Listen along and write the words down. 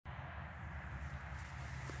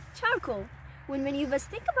Charcoal. When many of us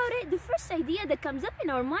think about it, the first idea that comes up in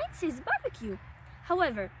our minds is barbecue.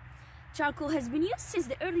 However, charcoal has been used since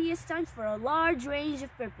the earliest times for a large range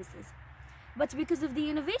of purposes. But because of the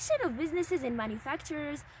innovation of businesses and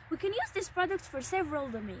manufacturers, we can use this product for several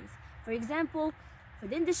domains. For example,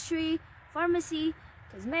 food industry, pharmacy,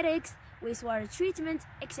 cosmetics, wastewater treatment,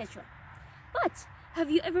 etc. But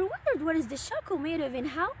have you ever wondered what is the charcoal made of and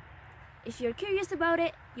how? If you're curious about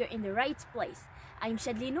it, you're in the right place. I'm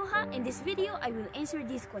CHADLI NOUHA. In this video, I will answer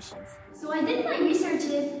these questions. So I did my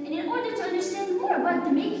researches, and in order to understand more about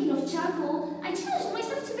the making of charcoal, I challenged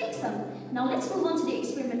myself to make some. Now let's move on to the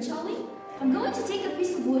experiment, shall we? I'm going to take a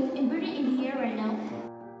piece of wood and burn it in the air right now.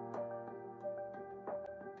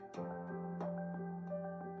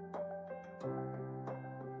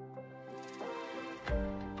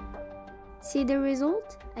 See the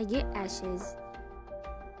result? I get ashes.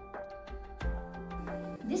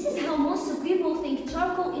 This is how most of people think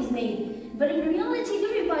charcoal is made, but in reality,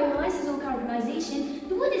 during pyrolysis or carbonization,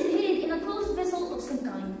 the wood is heated in a closed vessel of some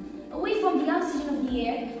kind, away from the oxygen of the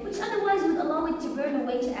air, which otherwise would allow it to burn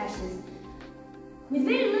away to ashes. With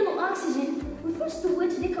very little oxygen, we force the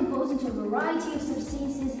wood to decompose into a variety of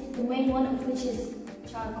substances, the main one of which is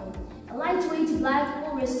charcoal, a lightweight black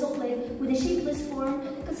porous solid with a shapeless form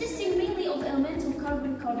consisting mainly of elemental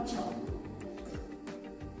carbon carbonyl.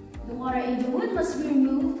 The water in the wood must be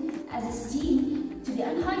removed as a steam to the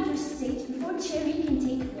anhydrous state before charring can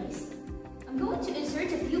take place. I'm going to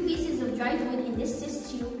insert a few pieces of dried wood in this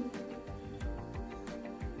test tube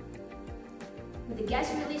with a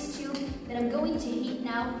gas release tube that I'm going to heat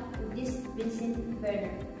now with this Bunsen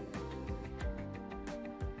burner.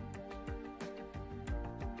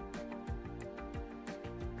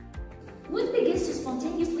 Wood begins to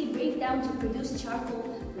spontaneously break down to produce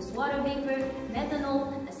charcoal with water vapor,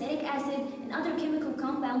 methanol, acetic acid, and other chemical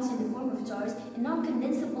compounds in the form of jars and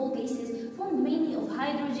non-condensable gases formed mainly of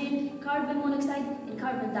hydrogen, carbon monoxide, and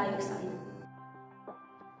carbon dioxide.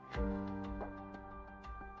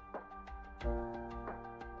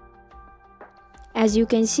 As you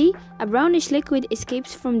can see, a brownish liquid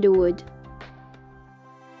escapes from the wood.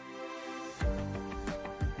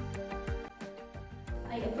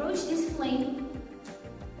 I approach this flame.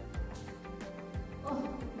 Oh,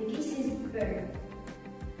 the gases burn.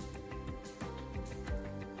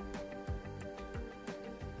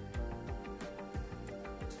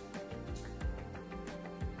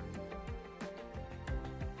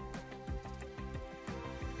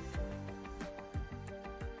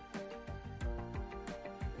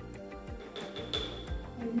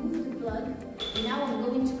 Remove the plug, and now I'm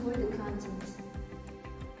going to pour the contents.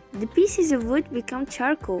 The pieces of wood become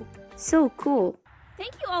charcoal. So cool!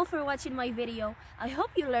 Thank you all for watching my video. I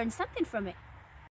hope you learned something from it.